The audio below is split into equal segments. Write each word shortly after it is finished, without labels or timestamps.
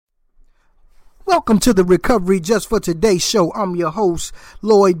Welcome to the Recovery Just for Today show. I'm your host,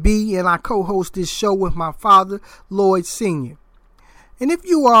 Lloyd B., and I co-host this show with my father, Lloyd Sr. And if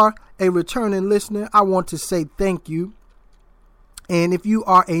you are a returning listener, I want to say thank you. And if you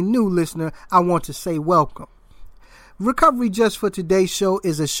are a new listener, I want to say welcome. Recovery Just for Today show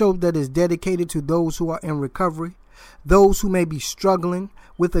is a show that is dedicated to those who are in recovery, those who may be struggling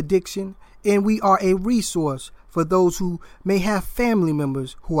with addiction, and we are a resource for those who may have family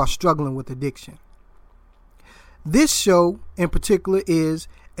members who are struggling with addiction. This show in particular is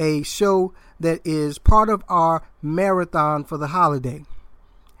a show that is part of our marathon for the holiday.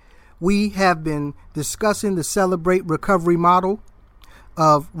 We have been discussing the Celebrate Recovery model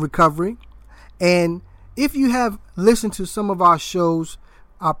of recovery. And if you have listened to some of our shows,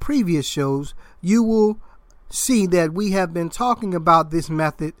 our previous shows, you will see that we have been talking about this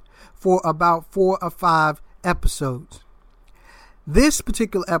method for about 4 or 5 episodes. This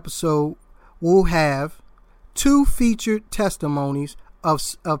particular episode will have 2 featured testimonies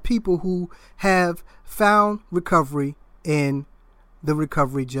of people who have found recovery in the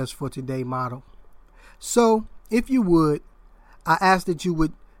Recovery Just for Today model. So, if you would, I ask that you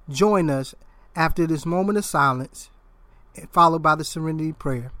would join us after this moment of silence, followed by the Serenity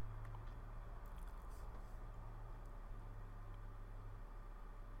Prayer.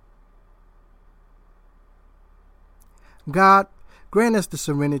 God, grant us the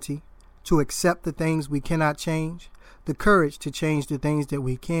serenity to accept the things we cannot change, the courage to change the things that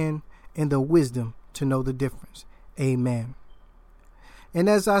we can, and the wisdom to know the difference. Amen. And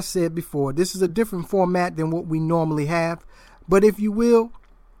as I said before, this is a different format than what we normally have. But if you will,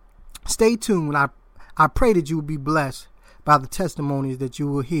 stay tuned. I pray that you will be blessed by the testimonies that you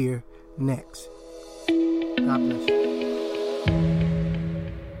will hear next. God bless you.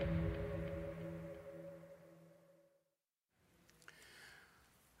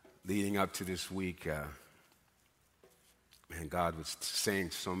 Leading up to this week, God was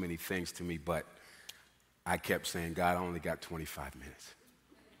saying so many things to me, but I kept saying, God, I only got 25 minutes.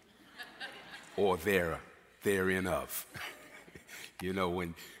 Or therein of. You know,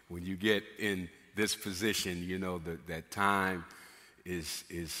 when you get in this position, you know that time it's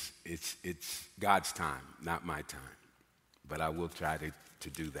God's time, not my time. But I will try to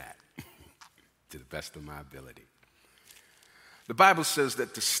do that to the best of my ability. The Bible says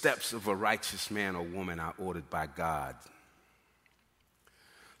that the steps of a righteous man or woman are ordered by God.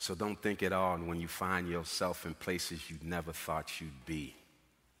 So don't think at all when you find yourself in places you never thought you'd be.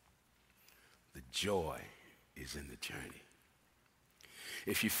 The joy is in the journey.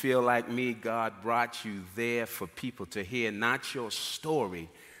 If you feel like me, God brought you there for people to hear not your story,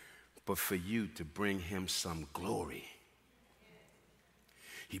 but for you to bring him some glory.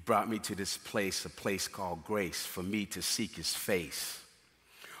 He brought me to this place, a place called grace, for me to seek his face,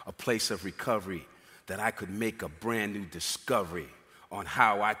 a place of recovery that I could make a brand new discovery on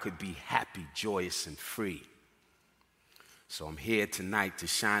how I could be happy, joyous, and free. So I'm here tonight to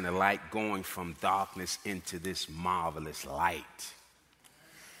shine a light going from darkness into this marvelous light.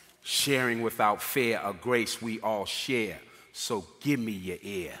 Sharing without fear a grace we all share, so give me your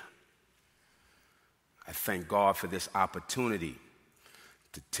ear. I thank God for this opportunity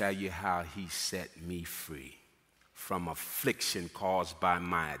to tell you how he set me free from affliction caused by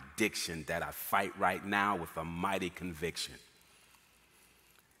my addiction that I fight right now with a mighty conviction.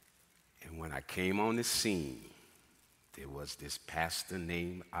 And when I came on the scene, there was this pastor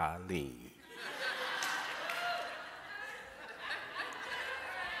named Arlene.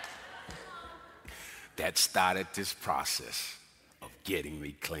 That started this process of getting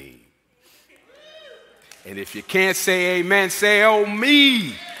me clean. And if you can't say amen, say, oh,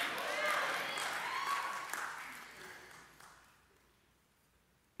 me.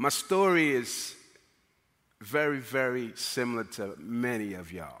 My story is very, very similar to many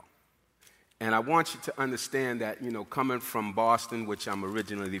of y'all. And I want you to understand that, coming from Boston, which I'm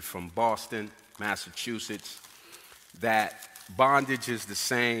originally from Boston, Massachusetts, that bondage is the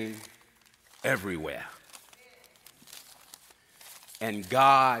same everywhere. And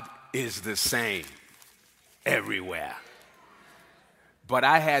God is the same everywhere. But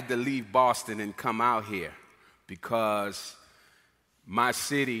I had to leave Boston and come out here because my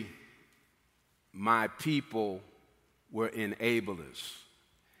city, my people were enablers.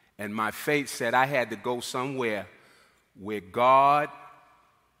 And my faith said I had to go somewhere where God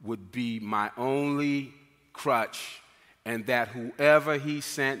would be my only crutch, and that whoever he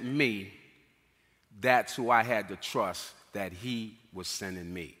sent me, that's who I had to trust, that he was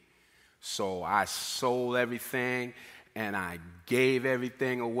sending me. So I sold everything, and I gave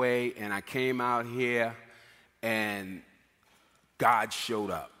everything away, and I came out here, and God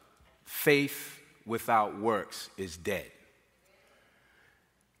showed up. Faith without works is dead.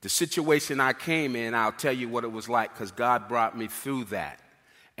 The situation I came in, I'll tell you what it was like because God brought me through that.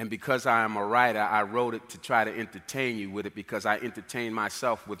 And because I am a writer, I wrote it to try to entertain you with it because I entertained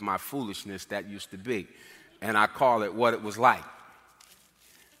myself with my foolishness that used to be. And I call it what it was like.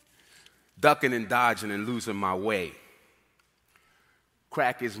 Ducking and dodging and losing my way.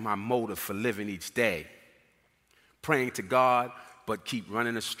 Crack is my motive for living each day. Praying to God, but keep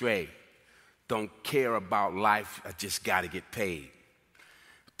running astray. Don't care about life, I just got to get paid.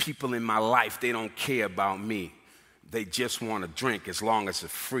 People in my life, they don't care about me. They just want to drink as long as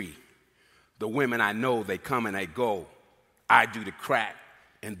it's free. The women I know, they come and they go. I do the crack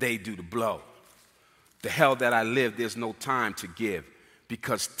and they do the blow. The hell that I live, there's no time to give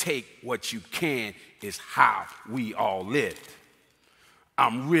because take what you can is how we all lived.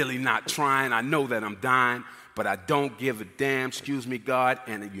 I'm really not trying. I know that I'm dying, but I don't give a damn, excuse me, God,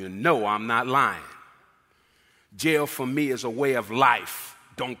 and you know I'm not lying. Jail for me is a way of life.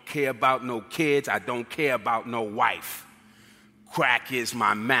 Don't care about no kids. I don't care about no wife. Crack is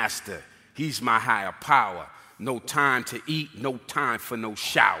my master. He's my higher power. No time to eat, no time for no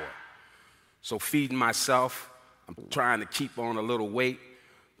shower. So feeding myself, I'm trying to keep on a little weight,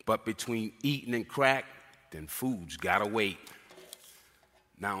 but between eating and crack, then food's gotta wait.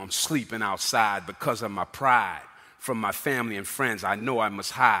 Now I'm sleeping outside because of my pride. From my family and friends, I know I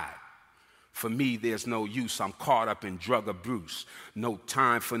must hide. For me, there's no use. I'm caught up in drug abuse. No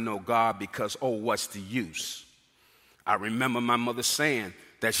time for no God because, oh, what's the use? I remember my mother saying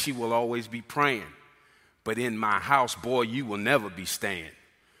that she will always be praying. But in my house, boy, you will never be staying.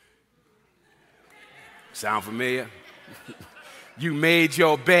 Sound familiar? You made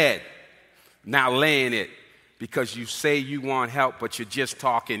your bed. Now lay in it because you say you want help, but you're just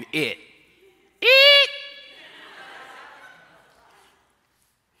talking it.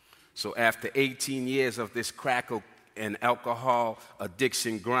 So after 18 years of this crack and alcohol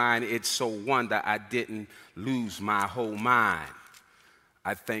addiction grind, it's so wonder I didn't lose my whole mind.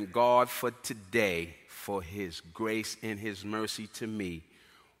 I thank God for today, for his grace and his mercy to me.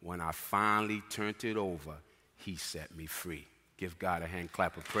 When I finally turned it over, he set me free. Give God a hand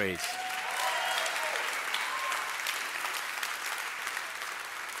clap of praise.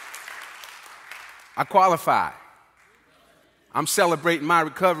 I qualify. I'm celebrating my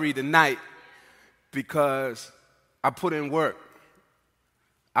recovery tonight because I put in work.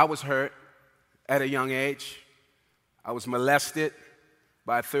 I was hurt at a young age. I was molested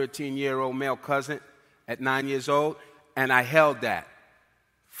by a 13-year-old male cousin at 9 years old, and I held that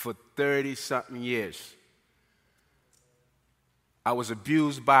for 30-something years. I was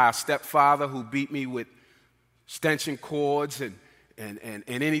abused by a stepfather who beat me with extension cords and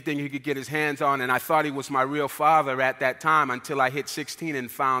anything he could get his hands on, and I thought he was my real father at that time until I hit 16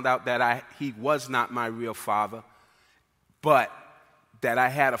 and found out that he was not my real father, but that I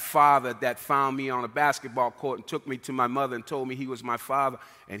had a father that found me on a basketball court and took me to my mother and told me he was my father,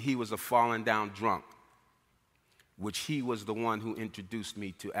 and he was a fallen down drunk, which he was the one who introduced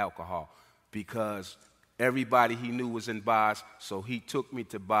me to alcohol because everybody he knew was in bars, so he took me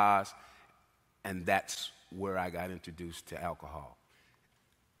to bars, and that's where I got introduced to alcohol.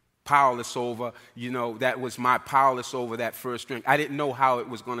 Powerless over, that was my powerless over that first drink. I didn't know how it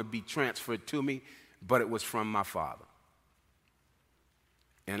was going to be transferred to me, but it was from my father.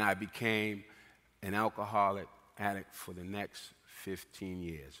 And I became an alcoholic addict for the next 15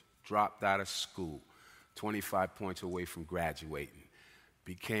 years. Dropped out of school, 25 points away from graduating.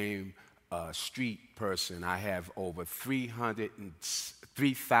 Became a street person. I have over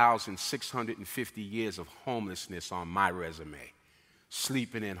 3,650 years of homelessness on my resume.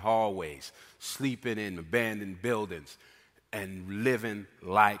 Sleeping in hallways, sleeping in abandoned buildings, and living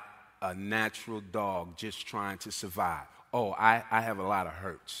like a natural dog just trying to survive. Oh, I have a lot of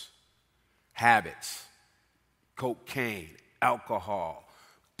hurts, habits, cocaine, alcohol,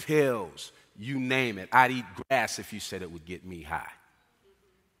 pills, you name it. I'd eat grass if you said it would get me high.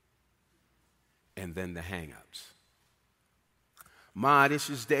 And then the hang-ups. Ma, this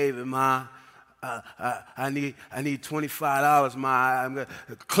is David, Ma. I need $25, Ma. I'm gonna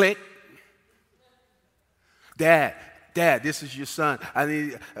click. Dad, this is your son. I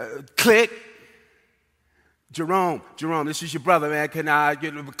need click. Jerome, this is your brother, man. Can I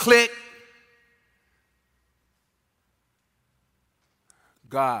get a click?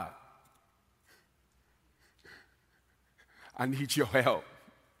 God, I need your help.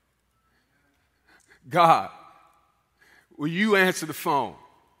 God, will you answer the phone?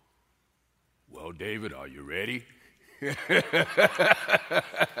 Well, David, are you ready?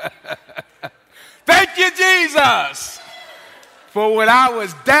 Thank you, Jesus. For when I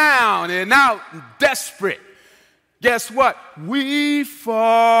was down and out and desperate, guess what? We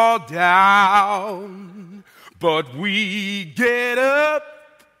fall down, but we get up.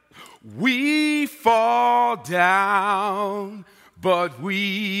 We fall down, but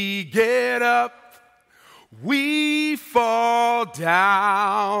we get up. We fall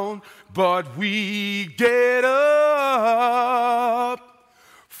down, but we get up.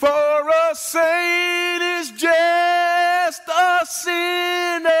 For a saint is just a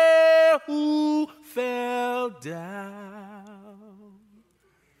sinner who fell down.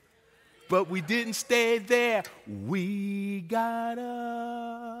 But we didn't stay there. We got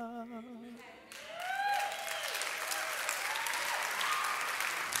up.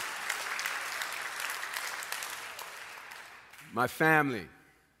 My family.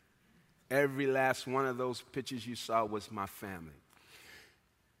 Every last one of those pictures you saw was my family.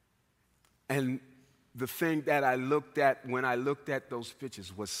 And the thing that I looked at when I looked at those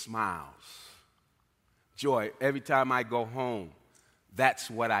pictures was smiles. Joy. Every time I go home, that's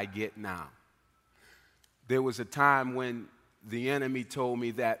what I get now. There was a time when the enemy told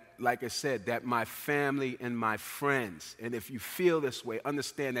me that, like I said, that my family and my friends, and if you feel this way,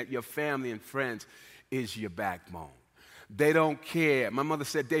 understand that your family and friends is your backbone. They don't care. My mother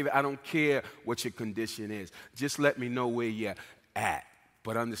said, David, I don't care what your condition is. Just let me know where you're at.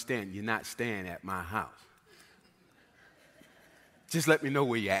 But understand, you're not staying at my house. Just let me know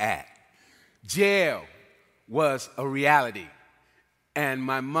where you're at. Jail was a reality. And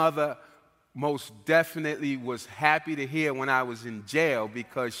my mother most definitely was happy to hear when I was in jail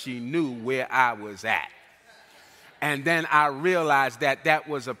because she knew where I was at. And then I realized that that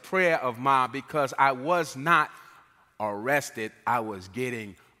was a prayer of mine because I was not arrested, I was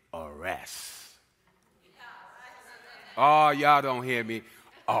getting arrest. Oh, y'all don't hear me.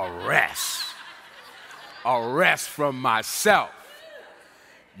 Arrest. Arrest from myself.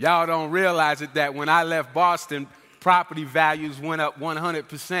 Y'all don't realize it that when I left Boston, property values went up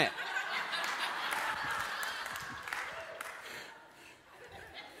 100%.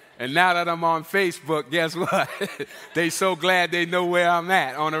 And now that I'm on Facebook, guess what? They so glad they know where I'm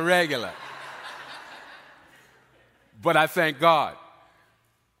at on a regular. But I thank God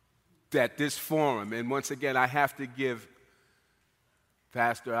that this forum, and once again, I have to give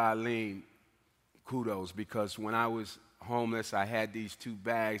Pastor Eileen kudos because when I was homeless, I had these 2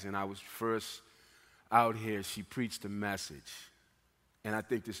 bags, and I was first out here. She preached a message, and I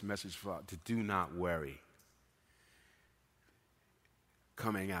think this message for to do not worry,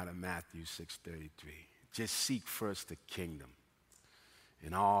 coming out of Matthew 6:33. Just seek first the kingdom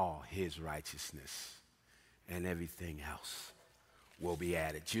and all his righteousness, and everything else will be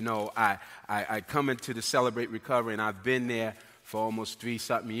added. You know, I come into the Celebrate Recovery, and I've been there for almost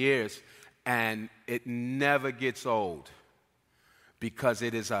 3-something years, and it never gets old because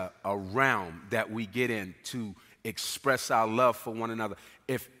it is a realm that we get in to express our love for one another.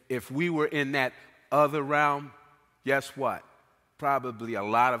 If we were in that other realm, guess what? Probably a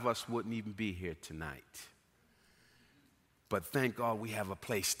lot of us wouldn't even be here tonight. But thank God we have a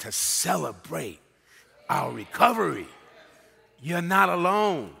place to celebrate our recovery. You're not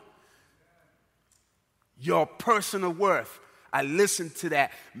alone. Your personal worth. I listened to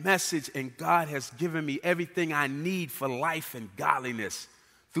that message, and God has given me everything I need for life and godliness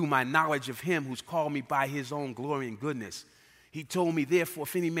through my knowledge of him who's called me by his own glory and goodness. He told me, therefore,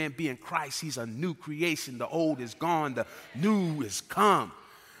 if any man be in Christ, he's a new creation. The old is gone, the new is come.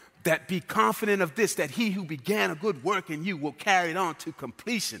 That be confident of this, that he who began a good work in you will carry it on to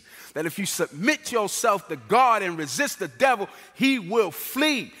completion. That if you submit yourself to God and resist the devil, he will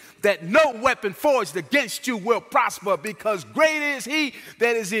flee. That no weapon forged against you will prosper, because greater is he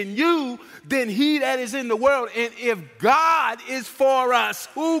that is in you than he that is in the world. And if God is for us,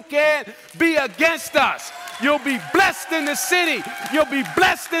 who can be against us? You'll be blessed in the city. You'll be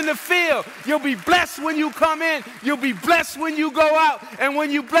blessed in the field. You'll be blessed when you come in. You'll be blessed when you go out. And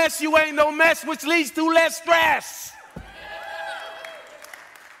when you bless, you ain't no mess, which leads to less stress.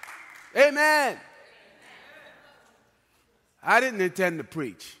 Amen. I didn't intend to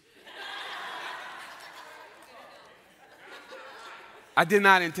preach. I did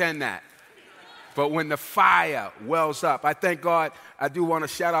not intend that. But when the fire wells up, I thank God. I do want to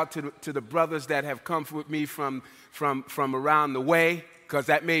shout out to the brothers that have come with me from around the way, because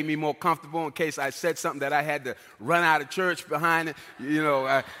that made me more comfortable in case I said something that I had to run out of church behind it. You know,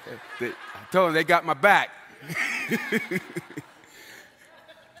 I told them they got my back.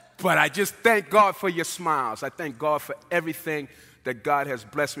 But I just thank God for your smiles. I thank God for everything that God has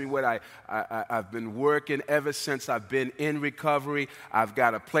blessed me with. I've been working ever since I've been in recovery. I've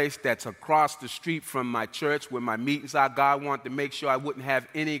got a place that's across the street from my church where my meetings are. God wanted to make sure I wouldn't have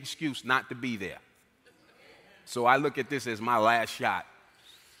any excuse not to be there. So I look at this as my last shot.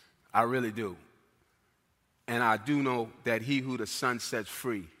 I really do. And I do know that he who the Son sets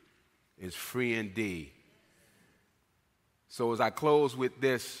free is free indeed. So as I close with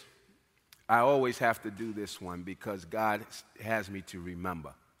this, I always have to do this one because God has me to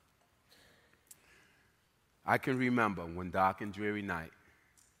remember. I can remember one dark and dreary night,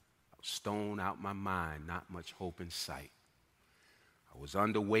 I was stoned out my mind, not much hope in sight. I was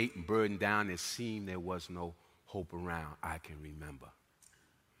underweight and burdened down. It seemed there was no hope around. I can remember.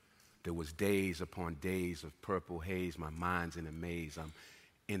 There was days upon days of purple haze. My mind's in a maze. I'm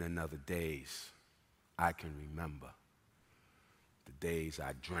in another daze. I can remember the days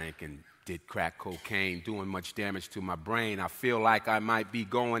I drank and did crack cocaine, doing much damage to my brain. I feel like I might be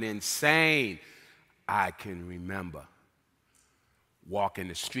going insane. I can remember. Walking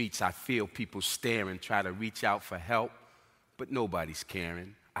the streets, I feel people staring, try to reach out for help, but nobody's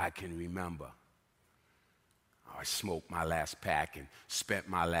caring. I can remember. I smoked my last pack and spent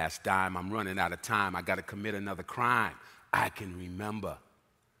my last dime. I'm running out of time. I got to commit another crime. I can remember.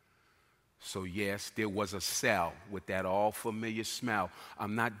 So yes, there was a cell with that all-familiar smell.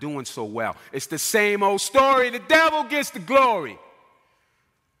 I'm not doing so well. It's the same old story. The devil gets the glory.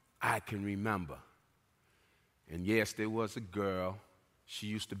 I can remember. And yes, there was a girl. She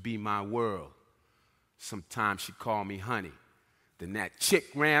used to be my world. Sometimes she called me honey. Then that chick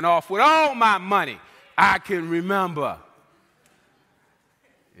ran off with all my money. I can remember.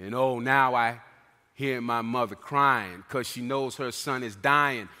 And oh, now I hear my mother crying because she knows her son is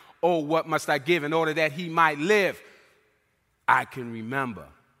dying. Oh, what must I give in order that he might live? I can remember.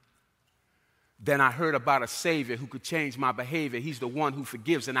 Then I heard about a Savior who could change my behavior. He's the one who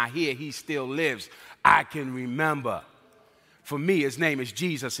forgives, and I hear he still lives. I can remember. For me, his name is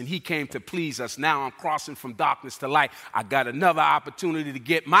Jesus, and he came to please us. Now I'm crossing from darkness to light. I got another opportunity to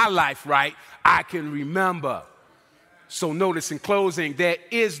get my life right. I can remember. So notice in closing, there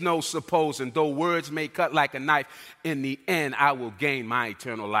is no supposing. Though words may cut like a knife, in the end, I will gain my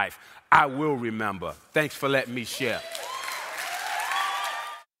eternal life. I will remember. Thanks for letting me share.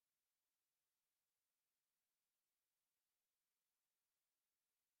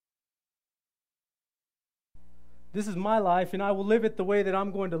 This is my life, and I will live it the way that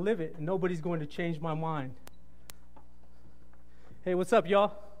I'm going to live it, and nobody's going to change my mind. Hey, what's up,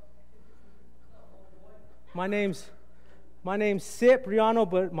 y'all? My name's Sip Riano,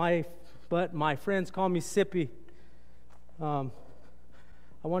 but my friends call me Sippy. I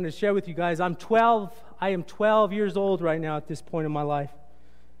wanted to share with you guys. I am 12 years old right now at this point in my life.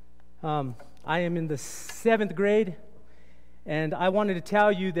 I am in the 7th grade. And I wanted to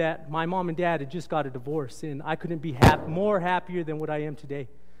tell you that my mom and dad had just got a divorce, and I couldn't be more happier than what I am today.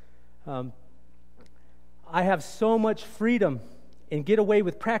 I have so much freedom and get away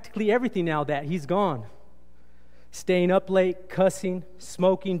with practically everything now that he's gone. Staying up late, cussing,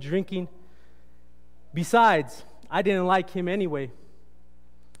 smoking, drinking. Besides, I didn't like him anyway.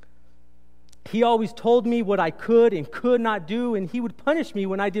 He always told me what I could and could not do, and he would punish me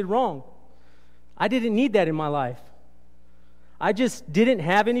when I did wrong. I didn't need that in my life. I just didn't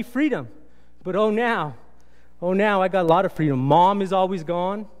have any freedom. But now I got a lot of freedom. Mom is always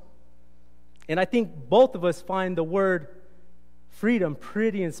gone. And I think both of us find the word freedom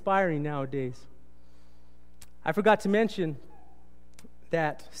pretty inspiring nowadays. I forgot to mention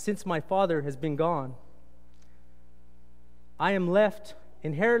that since my father has been gone, I am left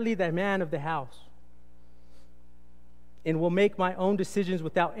inherently the man of the house and will make my own decisions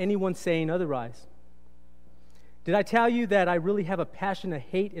without anyone saying otherwise. Did I tell you that I really have a passion of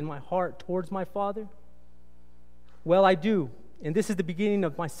hate in my heart towards my father? Well, I do, and this is the beginning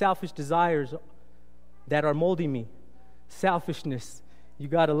of my selfish desires that are molding me. Selfishness, you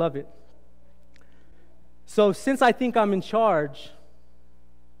gotta love it. So since I think I'm in charge,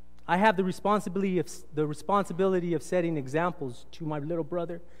 I have the responsibility of setting examples to my little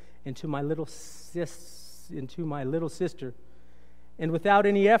brother and to my little sister. And without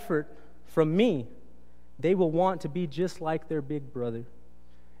any effort from me, they will want to be just like their big brother,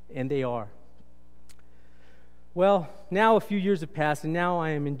 and they are. Well, now a few years have passed, and now I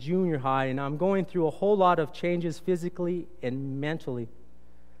am in junior high, and I'm going through a whole lot of changes physically and mentally.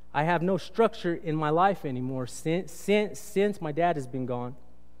 I have no structure in my life anymore since my dad has been gone.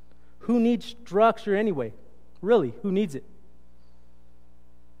 Who needs structure anyway? Really, who needs it?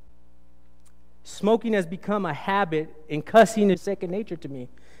 Smoking has become a habit, and cussing is second nature to me.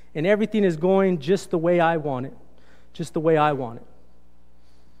 And everything is going just the way I want it. just the way I want it.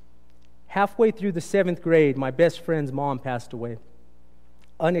 Halfway through the 7th grade, my best friend's mom passed away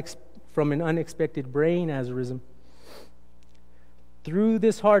from an unexpected brain aneurysm. Through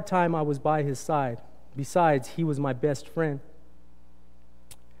this hard time, I was by his side. Besides, he was my best friend.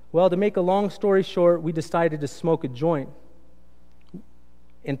 Well, to make a long story short, we decided to smoke a joint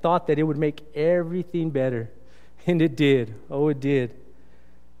and thought that it would make everything better. And it did. Oh, it did.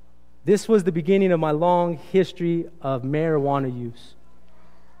 This was the beginning of my long history of marijuana use.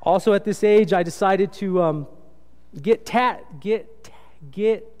 Also, at this age, I decided to get tattoos.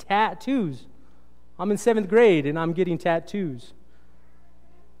 I'm in 7th grade, and I'm getting tattoos.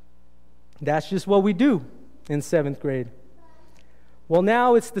 That's just what we do in 7th grade. Well,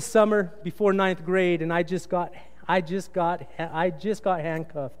 now it's the summer before 9th grade, and I just got handcuffed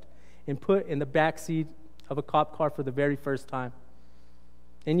and put in the back seat of a cop car for the very first time.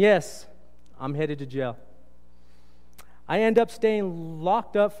 And yes, I'm headed to jail. I end up staying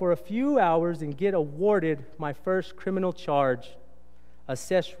locked up for a few hours and get awarded my first criminal charge,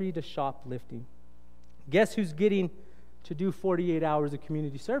 accessory to shoplifting. Guess who's getting to do 48 hours of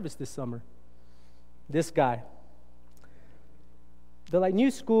community service this summer? This guy. The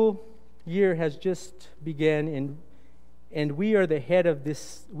new school year has just begun, and we are the head of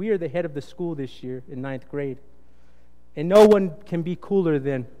the school this year in 9th grade. And no one can be cooler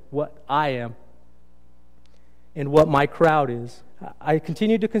than what I am and what my crowd is. I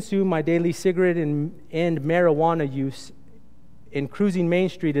continue to consume my daily cigarette and marijuana use, and cruising Main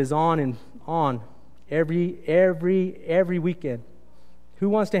Street is on and on every weekend. Who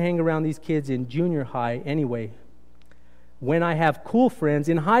wants to hang around these kids in junior high anyway, when I have cool friends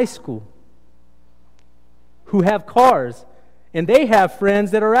in high school who have cars, and they have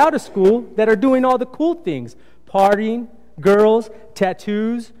friends that are out of school that are doing all the cool things, partying, girls,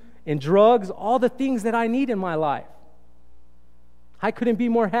 tattoos, and drugs, all the things that I need in my life. I couldn't be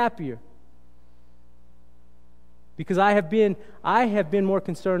more happier, because I have been more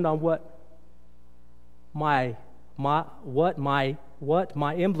concerned on what my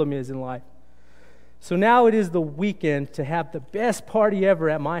emblem is in life. So now it is the weekend to have the best party ever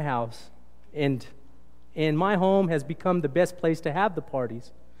at my house, and my home has become the best place to have the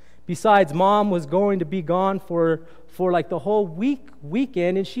parties. Besides, Mom was going to be gone for like the whole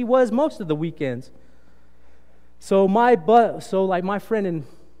weekend, and she was most of the weekends. So my friend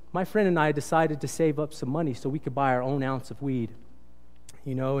and I decided to save up some money so we could buy our own ounce of weed.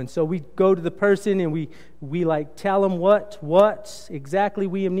 And so we go to the person and we tell him what exactly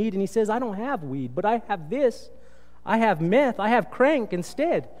we need, and he says, I don't have weed, but I have this. I have meth. I have crank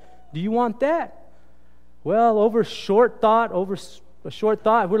instead. Do you want that? Well, over a short thought,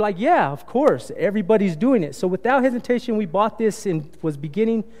 we're like, yeah, of course. Everybody's doing it. So without hesitation, we bought this, and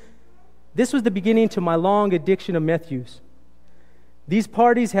this was the beginning to my long addiction of meth use. These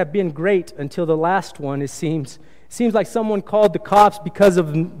parties have been great until the last one, it seems. Seems like someone called the cops because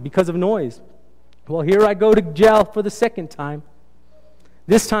of noise. Well, here I go to jail for the second time.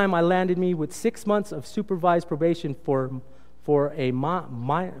 This time I landed me with 6 months of supervised probation for a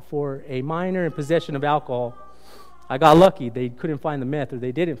minor in possession of alcohol. I got lucky. They couldn't find the meth, or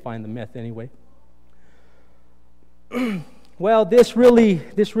they didn't find the meth anyway. Well, this really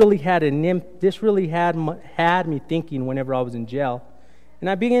had me thinking whenever I was in jail, and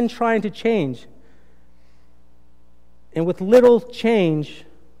I began trying to change. And with little change,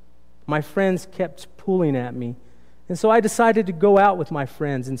 my friends kept pulling at me. And so I decided to go out with my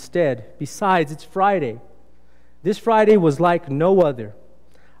friends instead. Besides, it's Friday. This Friday was like no other.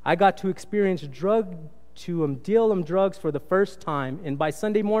 I got to experience deal them drugs for the first time. And by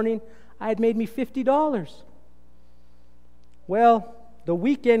Sunday morning, I had made me $50. Well, the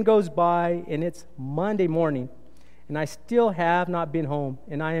weekend goes by, and it's Monday morning. And I still have not been home,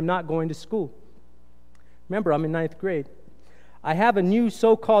 and I am not going to school. Remember, I'm in 9th grade. I have a new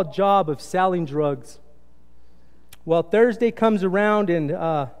so-called job of selling drugs. Well, Thursday comes around, and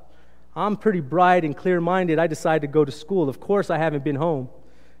I'm pretty bright and clear-minded. I decide to go to school. Of course, I haven't been home.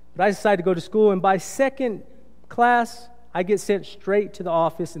 But I decide to go to school, and by second class, I get sent straight to the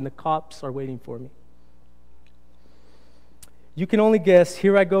office, and the cops are waiting for me. You can only guess,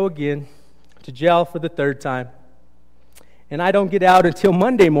 here I go again to jail for the third time. And I don't get out until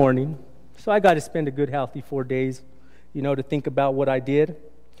Monday morning. So I got to spend a good, healthy 4 days, to think about what I did.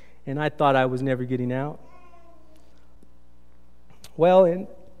 And I thought I was never getting out. Well, and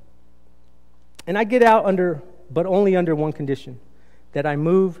I get out but only under one condition, that I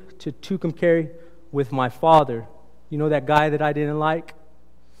move to Tucumcari with my father. That guy that I didn't like?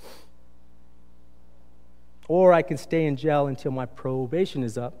 Or I can stay in jail until my probation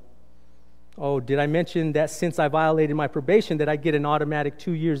is up. Oh, did I mention that since I violated my probation that I get an automatic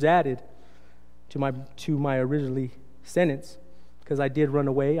 2 years added to my originally sentence? Because I did run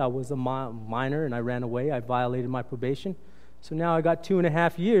away. I was a minor and I ran away. I violated my probation. So now I got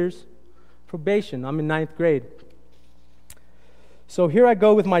 2.5 years probation. I'm in 9th grade. So here I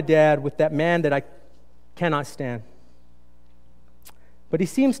go with my dad, with that man that I cannot stand. But he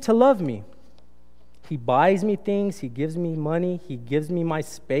seems to love me. He buys me things. He gives me money. He gives me my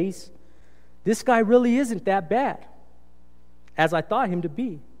space. This guy really isn't that bad as I thought him to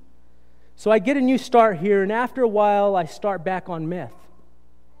be. So I get a new start here, and after a while, I start back on meth.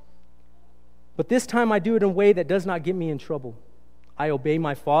 But this time I do it in a way that does not get me in trouble. I obey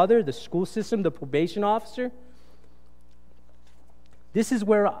my father, the school system, the probation officer. This is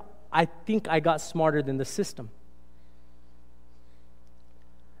where I think I got smarter than the system.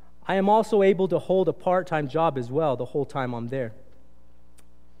 I am also able to hold a part-time job as well the whole time I'm there.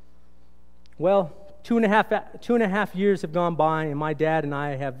 Well, 2.5 years have gone by, and my dad and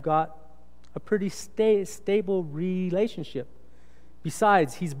I have got a pretty stable relationship.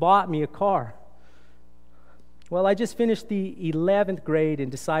 Besides, he's bought me a car. Well, I just finished the 11th grade and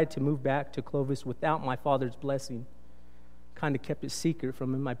decided to move back to Clovis without my father's blessing. Kind of kept it secret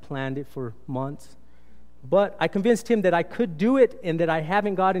from him. I planned it for months. But I convinced him that I could do it and that I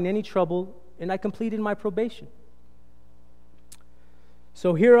haven't gotten any trouble, and I completed my probation.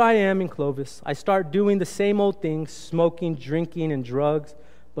 So here I am in Clovis. I start doing the same old things, smoking, drinking, and drugs,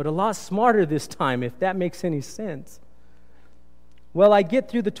 but a lot smarter this time, if that makes any sense. Well, I get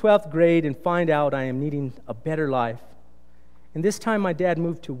through the 12th grade and find out I am needing a better life. And this time my dad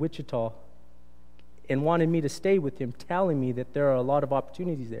moved to Wichita and wanted me to stay with him, telling me that there are a lot of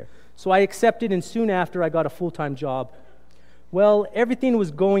opportunities there. So I accepted, and soon after I got a full-time job. Well, everything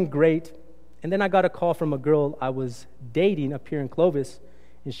was going great, and then I got a call from a girl I was dating up here in Clovis,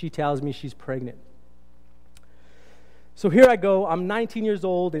 and she tells me she's pregnant. So here I go. I'm 19 years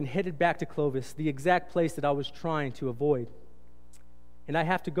old and headed back to Clovis, the exact place that I was trying to avoid. And I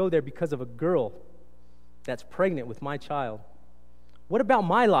have to go there because of a girl that's pregnant with my child. What about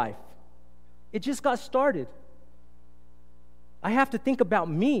my life? It just got started. I have to think about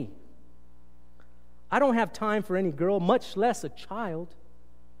me. I don't have time for any girl, much less a child.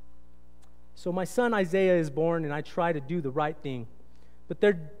 So my son Isaiah is born, and I try to do the right thing. But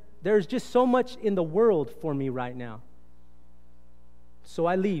there's just so much in the world for me right now. So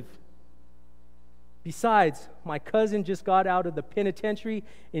I leave. Besides, my cousin just got out of the penitentiary,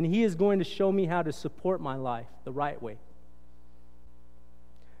 and he is going to show me how to support my life the right way.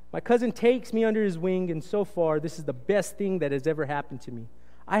 My cousin takes me under his wing, and so far, this is the best thing that has ever happened to me.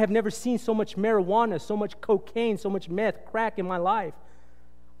 I have never seen so much marijuana, so much cocaine, so much meth, crack in my life.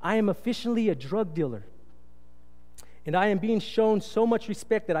 I am officially a drug dealer. And I am being shown so much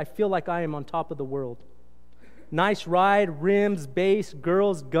respect that I feel like I am on top of the world. Nice ride, rims, bass,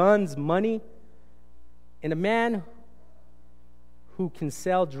 girls, guns, money, and a man who can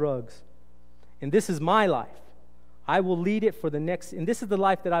sell drugs. And this is my life. I will lead it and this is the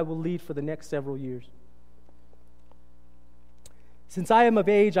life that I will lead for the next several years. Since I am of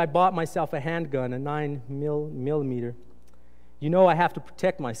age, I bought myself a handgun, a 9mm. You know I have to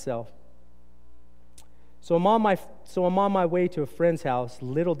protect myself. So I'm on my way to a friend's house.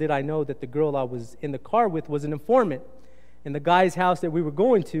 Little did I know that the girl I was in the car with was an informant. And the guy's house that we were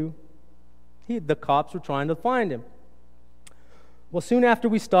going to, the cops were trying to find him. Well, soon after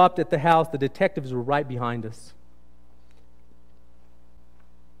we stopped at the house, the detectives were right behind us.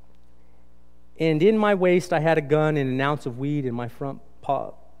 And in my waist, I had a gun and an ounce of weed in my front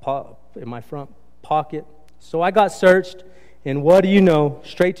pocket. So I got searched, and what do you know?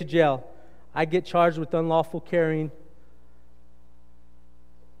 Straight to jail. I get charged with unlawful carrying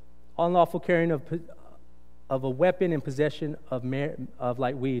of a weapon and possession of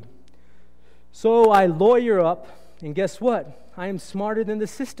light weed. So I lawyer up, and guess what? I am smarter than the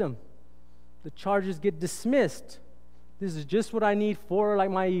system. The charges get dismissed. This is just what I need for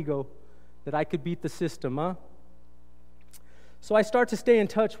my ego, that I could beat the system, huh? So I start to stay in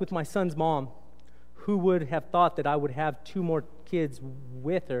touch with my son's mom. Who would have thought that I would have 2 more kids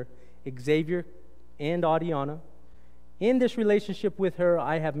with her, Xavier and Adiana. In this relationship with her,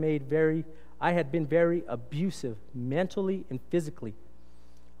 I had been very abusive, mentally and physically.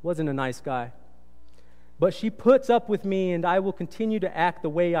 Wasn't a nice guy. But she puts up with me, and I will continue to act the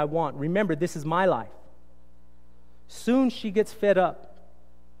way I want. Remember, this is my life. Soon she gets fed up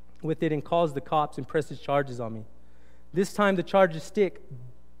with it and calls the cops and presses charges on me. This time the charges stick.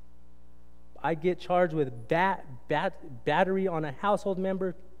 I get charged with battery on a household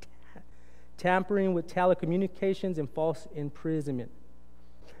member, tampering with telecommunications, and false imprisonment.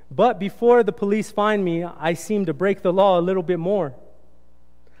 But before the police find me, I seem to break the law a little bit more.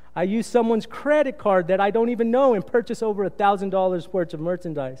 I use someone's credit card that I don't even know and purchase over $1,000 worth of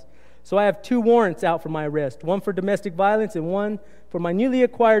merchandise. So I have 2 warrants out for my arrest, one for domestic violence and one for my newly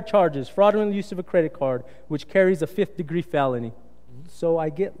acquired charges, fraudulent use of a credit card, which carries a 5th-degree felony. So I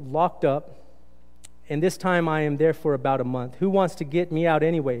get locked up, and this time I am there for about a month. Who wants to get me out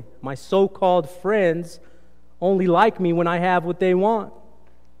anyway? My so-called friends only like me when I have what they want.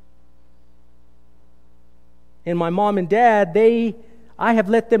 And my mom and dad, I have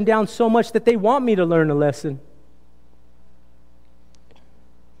let them down so much that they want me to learn a lesson.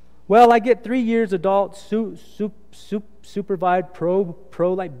 Well, I get 3 years adult supervised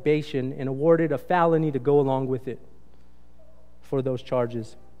pro-libation and awarded a felony to go along with it for those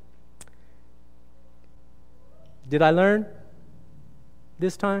charges. Did I learn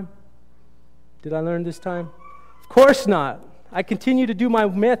this time? Did I learn this time? Of course not. I continue to do my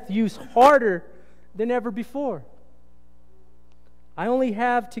meth use harder than ever before. I only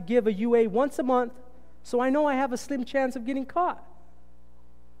have to give a UA once a month, so I know I have a slim chance of getting caught.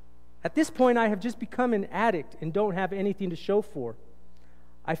 At this point, I have just become an addict and don't have anything to show for.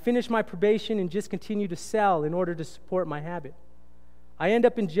 I finish my probation and just continue to sell in order to support my habit. I end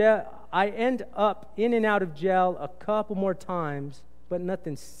up in and out of jail a couple more times, but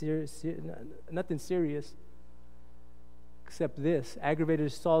nothing serious except this: aggravated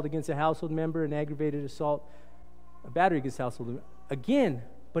assault against a household member and aggravated assault, a battery against a household member. Again,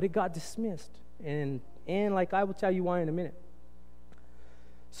 but it got dismissed. And like I will tell you why in a minute.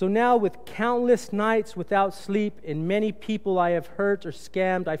 So now, with countless nights without sleep and many people I have hurt or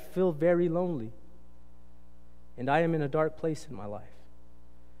scammed, I feel very lonely. And I am in a dark place in my life.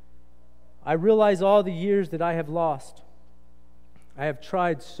 I realize all the years that I have lost. I have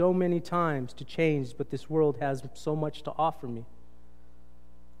tried so many times to change, but this world has so much to offer me.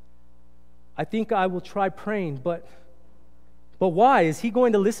 I think I will try praying, but why? Is he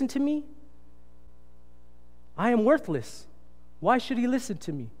going to listen to me? I am worthless. Why should he listen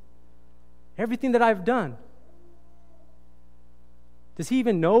to me? Everything that I've done. Does he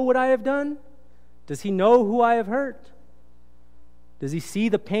even know what I have done? Does he know who I have hurt? Does he see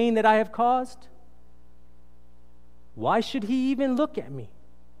the pain that I have caused? Why should he even look at me?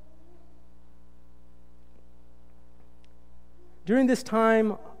 During this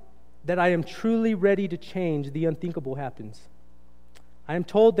time that I am truly ready to change, the unthinkable happens. I am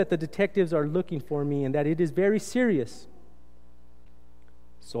told that the detectives are looking for me and that it is very serious.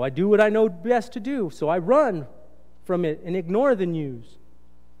 So I do what I know best to do. So I run from it and ignore the news.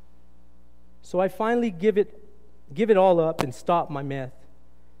 So I finally give it all up and stop my meth.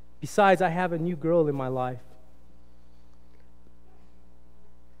 Besides, I have a new girl in my life.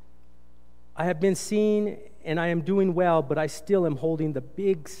 I have been seen and I am doing well, but I still am holding the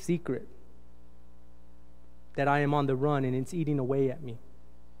big secret that I am on the run and it's eating away at me.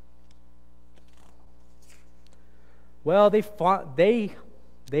 Well, they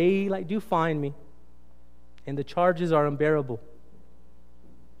do find me, and the charges are unbearable.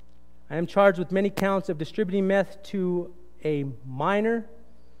 I am charged with many counts of distributing meth to a minor,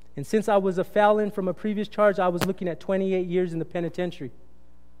 and since I was a felon from a previous charge, I was looking at 28 years in the penitentiary.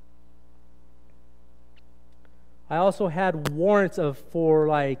 I also had warrants for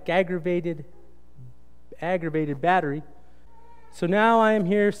aggravated battery. So now I am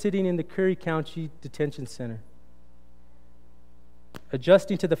here sitting in the Curry County Detention Center,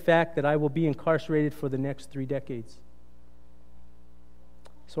 adjusting to the fact that I will be incarcerated for the next 3 decades.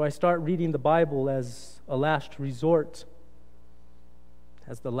 So I start reading the Bible as a last resort,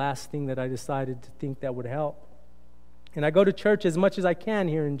 as the last thing that I decided to think that would help. And I go to church as much as I can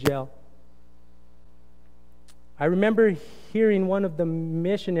here in jail. I remember hearing one of the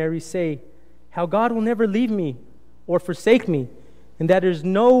missionaries say how God will never leave me or forsake me, and that there's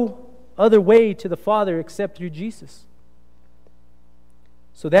no other way to the Father except through Jesus.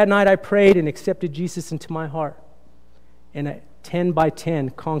 So that night I prayed and accepted Jesus into my heart in a 10 by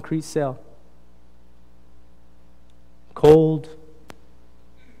 10 concrete cell. Cold,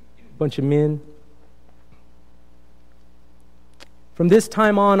 bunch of men. From this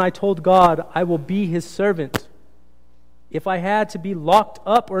time on, I told God I will be his servant. If I had to be locked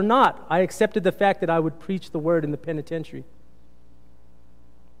up or not, I accepted the fact that I would preach the word in the penitentiary.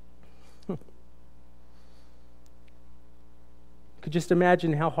 Could just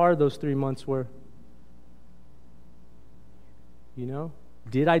imagine how hard those 3 months were. You know?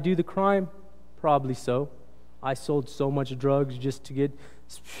 Did I do the crime? Probably so. I sold so much drugs just to get...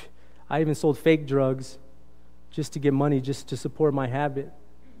 I even sold fake drugs just to get money, just to support my habit.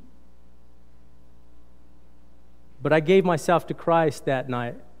 But I gave myself to Christ that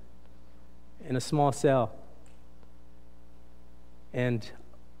night, in a small cell. And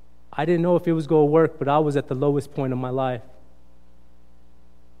I didn't know if it was going to work, but I was at the lowest point of my life.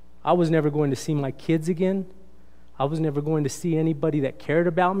 I was never going to see my kids again. I was never going to see anybody that cared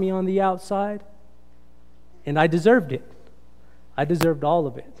about me on the outside. And I deserved it. I deserved all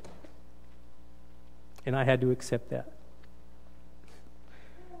of it. And I had to accept that.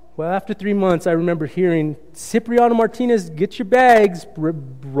 Well, after 3 months, I remember hearing, Cipriano Martinez, get your bags,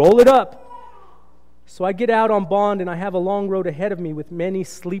 roll it up. So I get out on bond, and I have a long road ahead of me with many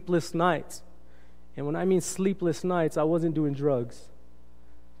sleepless nights. And when I mean sleepless nights, I wasn't doing drugs.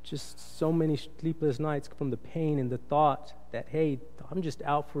 Just so many sleepless nights from the pain and the thought that, hey, I'm just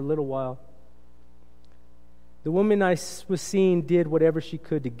out for a little while. The woman I was seeing did whatever she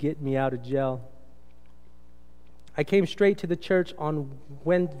could to get me out of jail. I came straight to the church on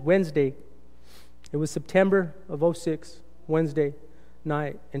Wednesday. It was September of 2006, Wednesday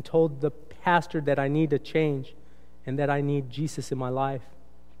night, and told the pastor that I need a change and that I need Jesus in my life.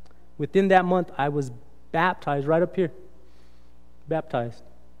 Within that month, I was baptized right up here. Baptized.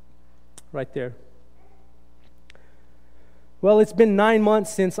 Right there. Well, it's been 9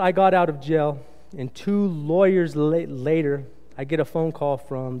 months since I got out of jail, and 2 lawyers later, I get a phone call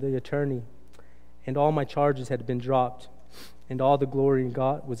from the attorney, and all my charges had been dropped, and all the glory in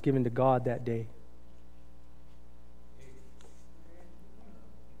God was given to God that day.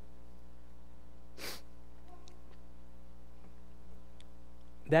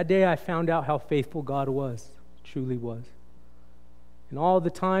 That day I found out how faithful God was, truly was. And all the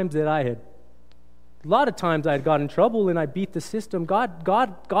times that a lot of times I had got in trouble and I beat the system, God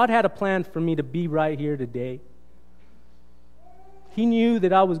had a plan for me to be right here today. He knew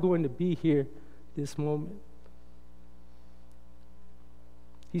that I was going to be here this moment.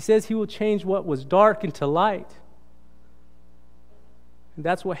 He says He will change what was dark into light. And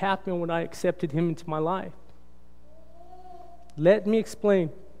that's what happened when I accepted Him into my life. Let me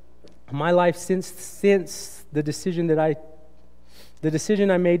explain my life since the decision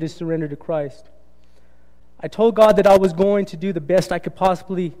I made to surrender to Christ. I told God that I was going to do the best I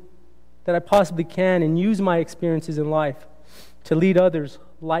possibly can and use my experiences in life to lead others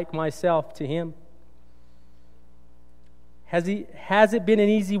like myself to Him. Has it been an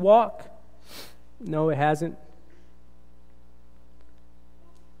easy walk? No, it hasn't.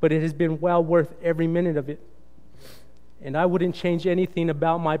 But it has been well worth every minute of it. And I wouldn't change anything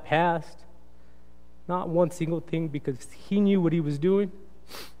about my past. Not one single thing, because He knew what He was doing.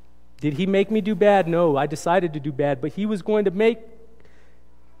 Did He make me do bad? No, I decided to do bad. But He was going to make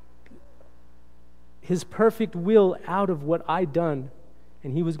His perfect will out of what I'd done.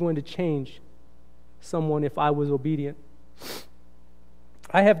 And He was going to change someone if I was obedient.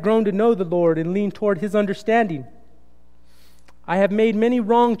 I have grown to know the Lord and lean toward His understanding. I have made many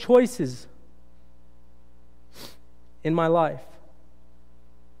wrong choices in my life.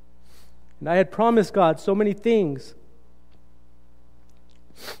 And I had promised God so many things.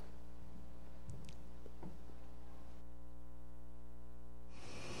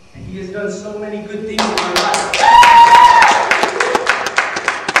 And He has done so many good things in my life.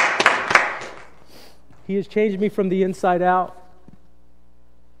 He has changed me from the inside out.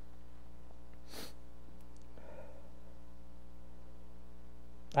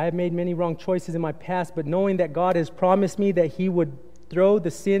 I have made many wrong choices in my past, but knowing that God has promised me that He would throw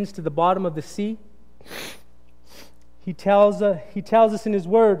the sins to the bottom of the sea, He tells us in His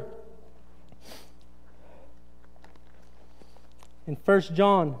Word in 1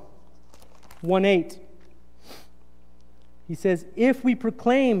 John 1:8. He says, if we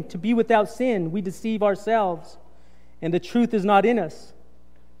proclaim to be without sin, we deceive ourselves, and the truth is not in us.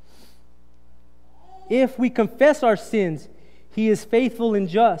 If we confess our sins, He is faithful and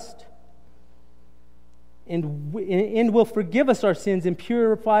just, and will forgive us our sins and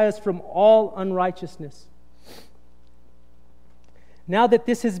purify us from all unrighteousness. Now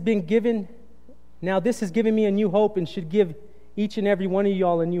this has given me a new hope, and should give each and every one of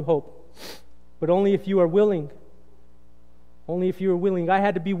y'all a new hope. But only if you are willing. Only if you are willing. I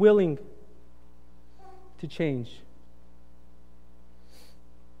had to be willing to change.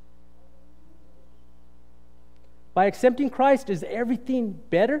 By accepting Christ, is everything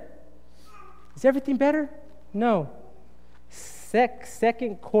better? Is everything better? No.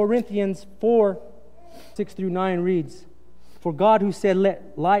 2 Corinthians 4:6-9 reads, for God, who said,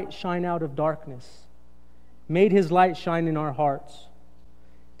 let light shine out of darkness, made His light shine in our hearts,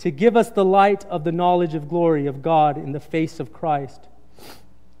 to give us the light of the knowledge of glory of God in the face of Christ.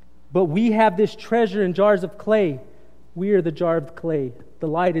 But we have this treasure in jars of clay. We are the jar of clay. The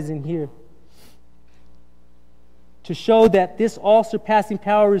light is in here. to show that this all-surpassing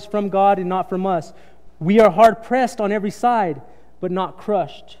power is from God and not from us. We are hard-pressed on every side, but not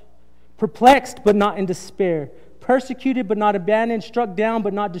crushed. Perplexed, but not in despair. Persecuted, but not abandoned. Struck down,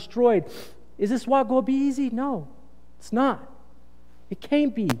 but not destroyed. Is this walk going to be easy? No, it's not. It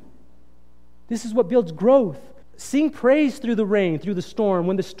can't be. This is what builds growth. Sing praise through the rain, through the storm.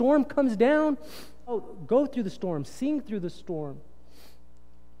 When the storm comes down, go through the storm. Sing through the storm.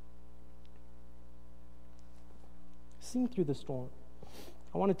 Sing through the storm.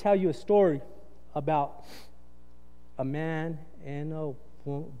 I want to tell you a story about a man and a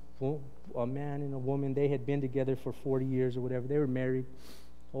woman. They had been together for 40 years or whatever. They were married,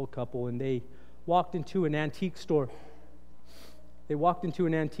 old couple, and they walked into an antique store. They walked into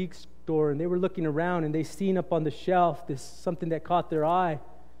an antique store and they were looking around and they seen up on the shelf something that caught their eye.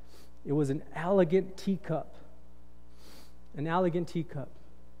 It was an elegant teacup. An elegant teacup.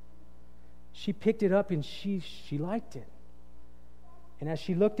 She picked it up and she liked it. And as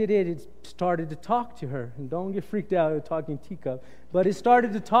she looked at it, it started to talk to her. And don't get freaked out at talking teacup. But it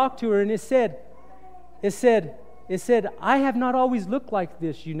started to talk to her and it said, I have not always looked like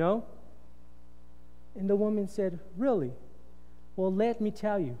this, you know. And the woman said, really? Well, let me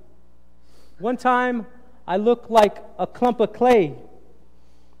tell you. One time, I looked like a clump of clay.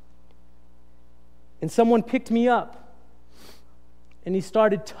 And someone picked me up. And he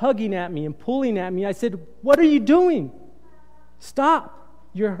started tugging at me and pulling at me. I said, what are you doing? Stop.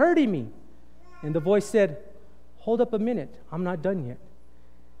 You're hurting me. And the voice said, hold up a minute. I'm not done yet.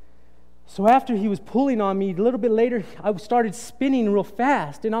 So after he was pulling on me, a little bit later, I started spinning real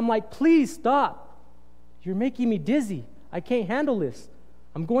fast. And I'm like, please stop. You're making me dizzy. I can't handle this.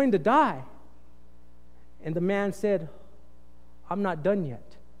 I'm going to die. And the man said, I'm not done yet.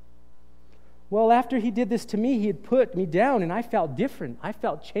 Well, after he did this to me, he had put me down, and I felt different. I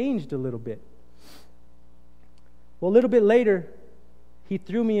felt changed a little bit. Well, a little bit later, he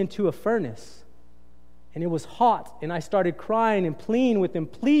threw me into a furnace, and it was hot, and I started crying and pleading with him,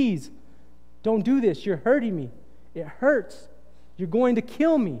 please, don't do this. You're hurting me. It hurts. You're going to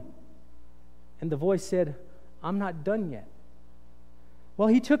kill me. And the voice said, I'm not done yet. Well,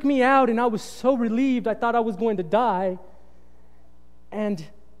 he took me out, and I was so relieved. I thought I was going to die. And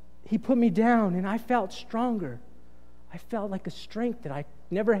he put me down, and I felt stronger. I felt like a strength that I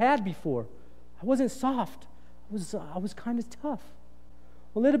never had before. I wasn't soft. I was kind of tough.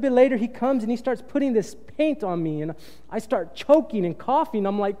 A little bit later, he comes, and he starts putting this paint on me, and I start choking and coughing.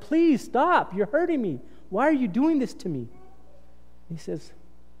 I'm like, please stop. You're hurting me. Why are you doing this to me? He says,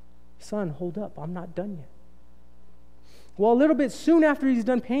 son, hold up. I'm not done yet. Well, a little bit soon after he's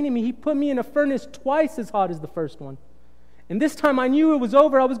done painting me, he put me in a furnace twice as hot as the first one. And this time I knew it was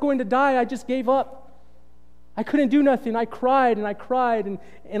over. I was going to die. I just gave up. I couldn't do nothing. I cried,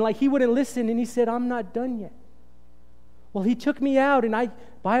 and like he wouldn't listen, and he said, I'm not done yet. Well, he took me out, and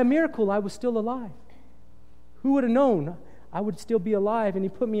by a miracle, I was still alive. Who would have known I would still be alive? And he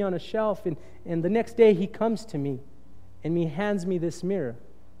put me on a shelf, and the next day he comes to me, and he hands me this mirror,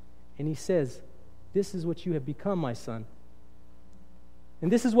 and he says, this is what you have become, my son.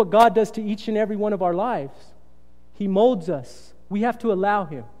 And this is what God does to each and every one of our lives. He molds us. We have to allow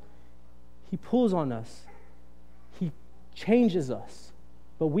him. He pulls on us. He changes us.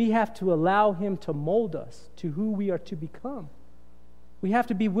 But we have to allow him to mold us to who we are to become. We have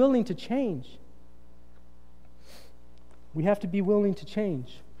to be willing to change. We have to be willing to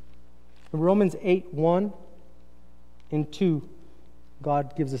change. In Romans 8, 1 and 2,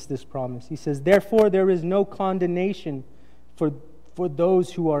 God gives us this promise. He says, therefore there is no condemnation for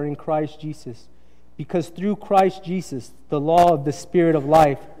those who are in Christ Jesus, because through Christ Jesus, the law of the Spirit of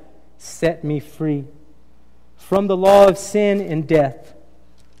life set me free from the law of sin and death.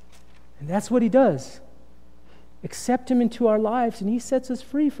 And that's what he does. Accept him into our lives, and he sets us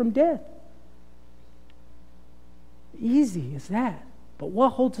free from death. Easy as that. But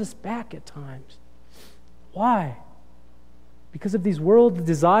what holds us back at times? Why? Because of these world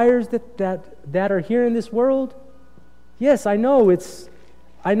desires that are here in this world? Yes, I know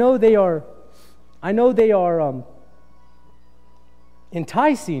they are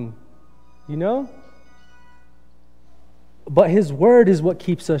enticing, you know? But his word is what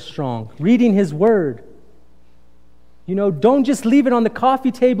keeps us strong. Reading his word. You know, don't just leave it on the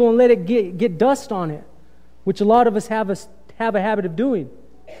coffee table and let it get dust on it, which a lot of us have a habit of doing.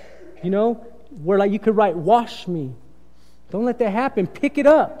 You know, where like you could write, wash me. Don't let that happen. Pick it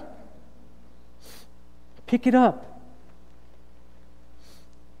up. Pick it up.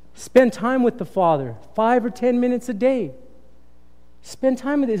 Spend time with the Father, 5 or 10 minutes a day. Spend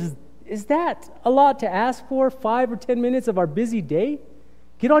time with this. Is that a lot to ask for, 5 or 10 minutes of our busy day?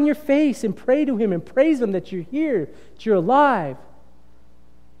 Get on your face and pray to Him and praise Him that you're here, that you're alive.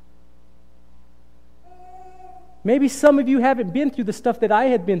 Maybe some of you haven't been through the stuff that I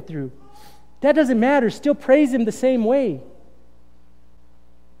had been through. That doesn't matter. Still praise Him the same way.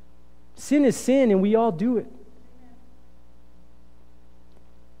 Sin is sin, and we all do it.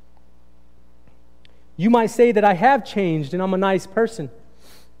 You might say that I have changed and I'm a nice person.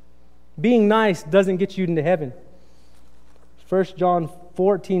 Being nice doesn't get you into heaven. 1 John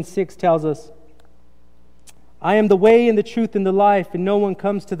 14:6 tells us, I am the way and the truth and the life, and no one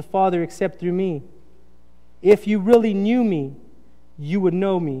comes to the Father except through me. If you really knew me, you would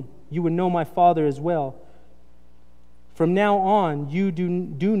know me. You would know my Father as well. From now on, you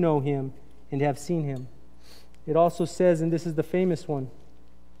do know Him and have seen Him. It also says, and this is the famous one,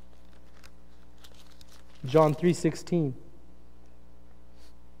 John 3:16.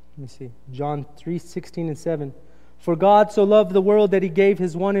 Let me see. John 3:16 and 7. For God so loved the world that He gave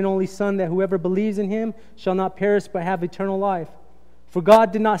His one and only Son, that whoever believes in Him shall not perish but have eternal life. For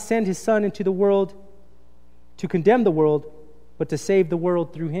God did not send His Son into the world to condemn the world, but to save the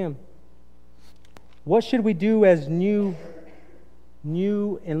world through Him. What should we do as new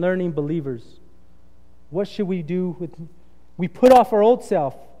and learning believers? What should we do with? We put off our old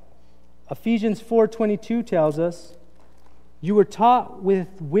self. Ephesians 4:22 tells us, you were taught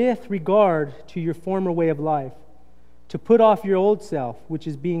with regard to your former way of life, to put off your old self, which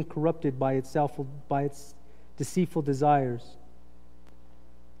is being corrupted by its deceitful desires.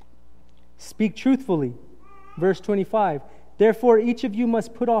 Speak truthfully. Verse 25. Therefore, each of you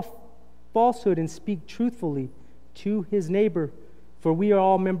must put off falsehood and speak truthfully to his neighbor, for we are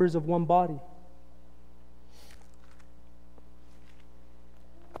all members of one body.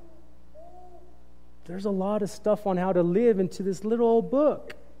 There's a lot of stuff on how to live into this little old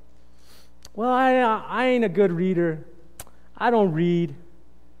book. Well, I ain't a good reader. I don't read.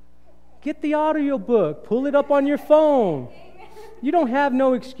 Get the audio book. Pull it up on your phone. You don't have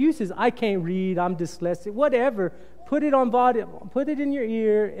no excuses. I can't read. I'm dyslexic. Whatever. Put it on volume. Put it in your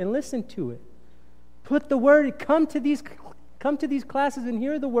ear and listen to it. Put the word. Come to these classes and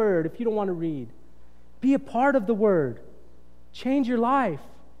hear the word if you don't want to read. Be a part of the word. Change your life.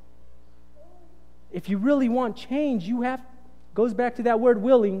 If you really want change, goes back to that word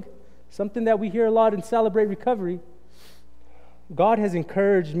willing, something that we hear a lot in Celebrate Recovery. God has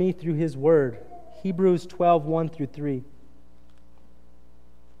encouraged me through His word. Hebrews 12:1-3.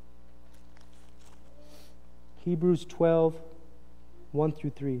 Hebrews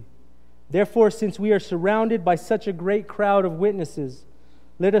 12:1-3. Therefore, since we are surrounded by such a great crowd of witnesses,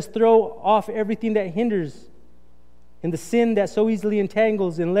 let us throw off everything that hinders and the sin that so easily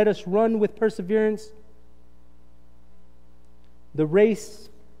entangles, and let us run with perseverance the race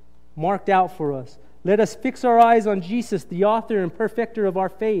marked out for us. Let us fix our eyes on Jesus, the author and perfecter of our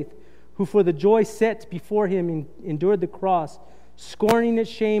faith, who for the joy set before Him endured the cross, scorning its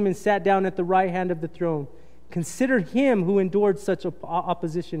shame, and sat down at the right hand of the throne. Consider Him who endured such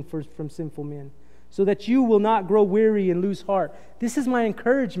opposition from sinful men, so that you will not grow weary and lose heart. This is my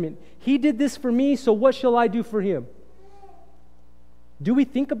encouragement. He did this for me, so what shall I do for Him? Do we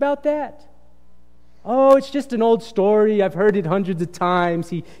think about that? Oh, it's just an old story. I've heard it hundreds of times.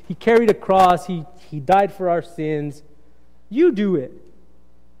 He carried a cross. He died for our sins. You do it.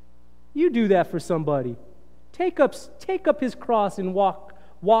 You do that for somebody. Take up His cross and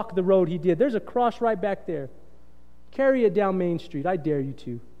walk the road He did. There's a cross right back there. Carry it down Main Street. I dare you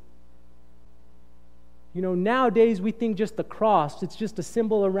to. You know, nowadays we think just the cross, it's just a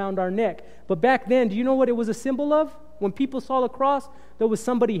symbol around our neck. But back then, do you know what it was a symbol of? When people saw the cross, there was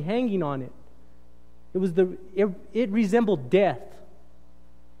somebody hanging on it. It resembled death.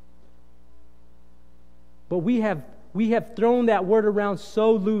 But we have thrown that word around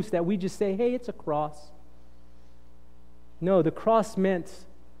so loose that we just say, hey, it's a cross. No, the cross means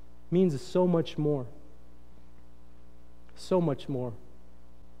so much more. So much more.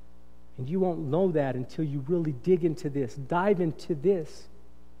 And you won't know that until you really dig into this, dive into this.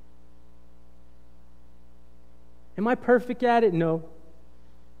 Am I perfect at it? No.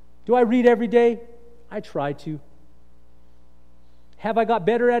 Do I read every day? I try to. Have I got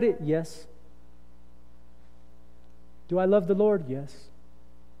better at it? Yes. Do I love the Lord? Yes.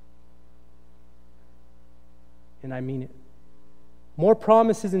 And I mean it. More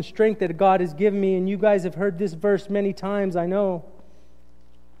promises and strength that God has given me, and you guys have heard this verse many times, I know.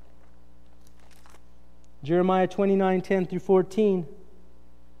 Jeremiah 29:10-14.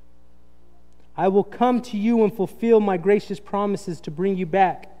 I will come to you and fulfill my gracious promises to bring you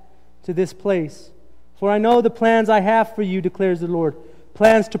back to this place. For I know the plans I have for you, declares the Lord.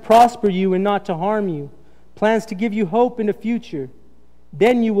 Plans to prosper you and not to harm you. Plans to give you hope in the future.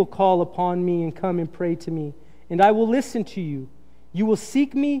 Then you will call upon me and come and pray to me, and I will listen to you. You will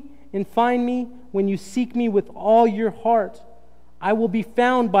seek me and find me when you seek me with all your heart. I will be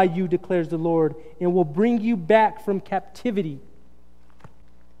found by you, declares the Lord, and will bring you back from captivity.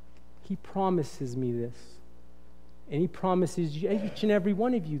 He promises me this. And He promises each and every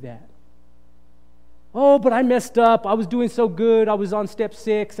one of you that. Oh, but I messed up. I was doing so good. I was on step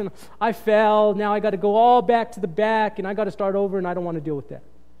 6 and I fell. Now I got to go all back to the back and I got to start over, and I don't want to deal with that.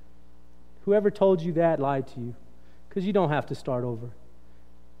 Whoever told you that lied to you, because you don't have to start over.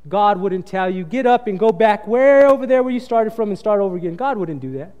 God wouldn't tell you, get up and go back over there where you started from and start over again. God wouldn't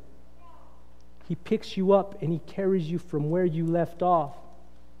do that. He picks you up and He carries you from where you left off.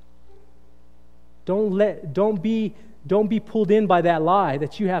 Don't be pulled in by that lie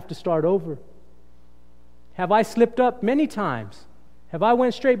that you have to start over. Have I slipped up? Many times. Have I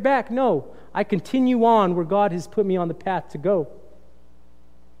went straight back? No. I continue on where God has put me on the path to go.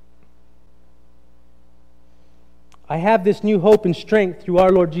 I have this new hope and strength through our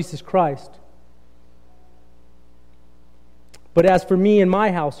Lord Jesus Christ. But as for me and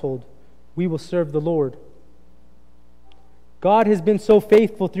my household, we will serve the Lord. God has been so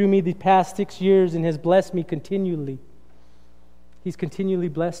faithful through me the past 6 years and has blessed me continually. He's continually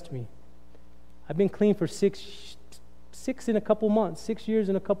blessed me. I've been clean for 6 in a couple months, 6 years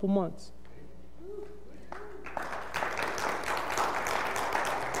in a couple months.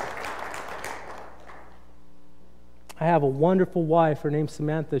 I have a wonderful wife. Her name's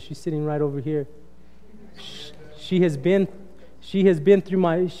Samantha. She's sitting right over here. She has been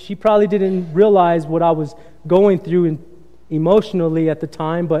through she probably didn't realize what I was going through emotionally at the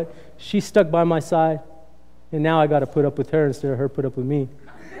time, but she stuck by my side. And now I got to put up with her instead of her put up with me.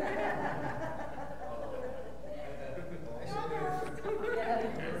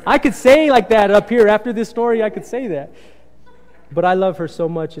 I could say like that up here after this story. I could say that, but I love her so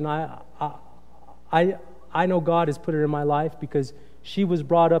much, and I know God has put her in my life because she was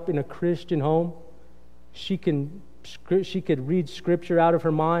brought up in a Christian home. She could read scripture out of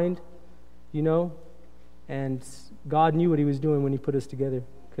her mind, and God knew what He was doing when He put us together,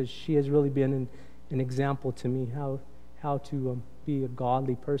 because she has really been an example to me how to be a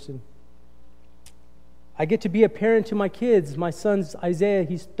godly person. I get to be a parent to my kids. My son's Isaiah,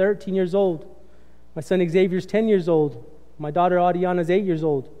 he's 13 years old. My son Xavier's 10 years old. My daughter Adiana's 8 years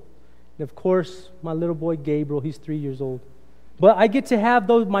old. And of course, my little boy Gabriel, he's 3 years old. But I get to have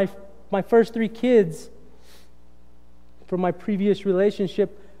my first 3 kids from my previous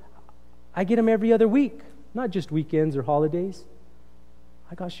relationship. I get them every other week, not just weekends or holidays.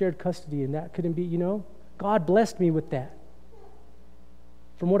 I got shared custody, and that couldn't be, God blessed me with that.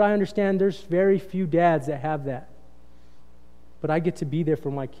 From what I understand, there's very few dads that have that. But I get to be there for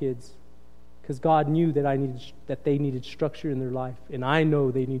my kids because God knew that they needed structure in their life, and I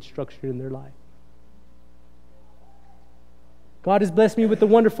know they need structure in their life. God has blessed me with a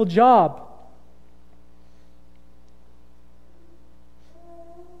wonderful job.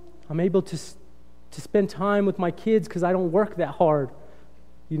 I'm able to spend time with my kids because I don't work that hard.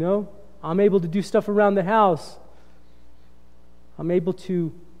 I'm able to do stuff around the house. I'm able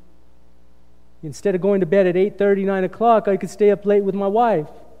to, instead of going to bed at 8:30, 9 o'clock, I could stay up late with my wife.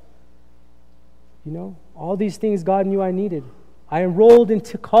 All these things God knew I needed. I enrolled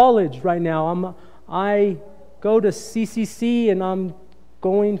into college right now. I go to CCC and I'm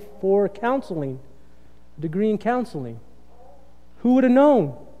going for counseling, a degree in counseling. Who would have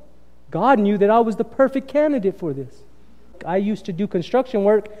known? God knew that I was the perfect candidate for this. I used to do construction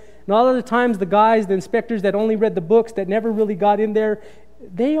work, and all of the times the inspectors that only read the books, that never really got in there,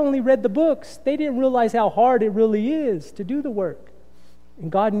 they only read the books. They didn't realize how hard it really is to do the work.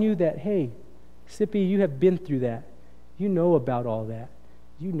 And God knew that, hey, Sippy, you have been through that. You know about all that.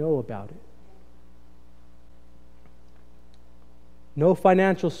 You know about it. No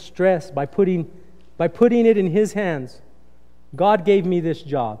financial stress by putting it in His hands. God gave me this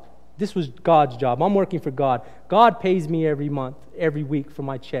job. This was God's job. I'm working for God. God pays me every month, every week for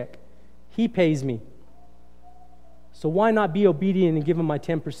my check. He pays me. So why not be obedient and give Him my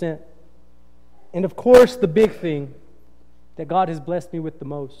 10%? And of course, the big thing that God has blessed me with the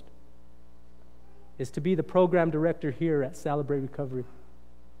most is to be the program director here at Celebrate Recovery.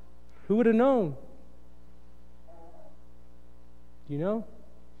 Who would have known?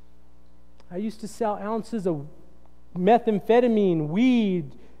 I used to sell ounces of methamphetamine,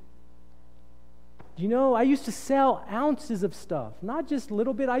 weed. I used to sell ounces of stuff, not just a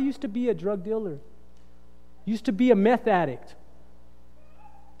little bit. I used to be a drug dealer. Used to be a meth addict.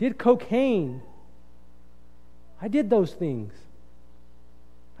 Did cocaine. I did those things.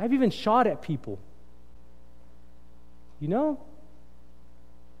 I've even shot at people.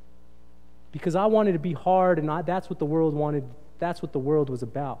 because I wanted to be hard, and that's what the world wanted. That's what the world was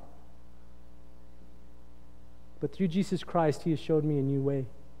about. But through Jesus Christ, he has showed me a new way,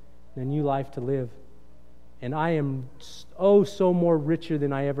 and a new life to live. And I am so more richer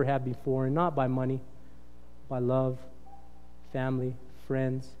than I ever have before, and not by money, by love, family,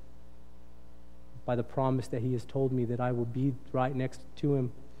 friends, by the promise that he has told me that I will be right next to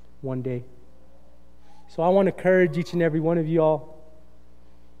him one day. So I want to encourage each and every one of you all.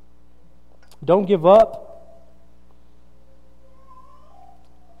 Don't give up.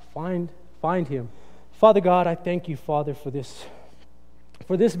 Find him. Father God, I thank you, Father, for this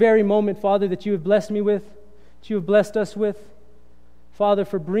very moment, Father, that you have blessed me with, that you have blessed us with. Father,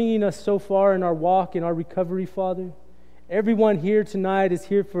 for bringing us so far in our walk, in our recovery, Father. Everyone here tonight is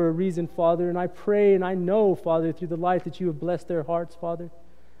here for a reason, Father, and I pray and I know, Father, through the life that you have blessed their hearts, Father.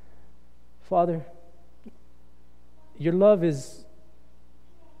 Father, your love is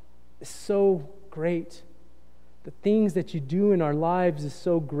so great. The things that you do in our lives is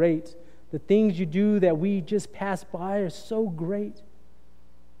so great. The things you do that we just pass by are so great.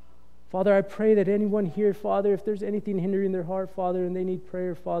 Father, I pray that anyone here, Father, if there's anything hindering their heart, Father, and they need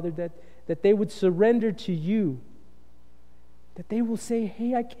prayer, Father, that they would surrender to you. That they will say,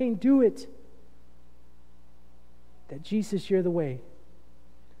 hey, I can't do it. That Jesus, you're the way.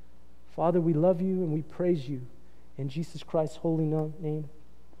 Father, we love you and we praise you. In Jesus Christ's holy name,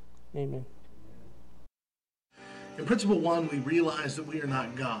 amen. In Principle 1, we realize that we are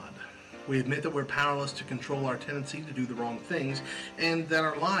not God. We admit that we're powerless to control our tendency to do the wrong things, and that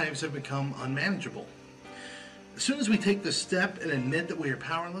our lives have become unmanageable. As soon as we take this step and admit that we are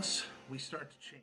powerless, we start to change.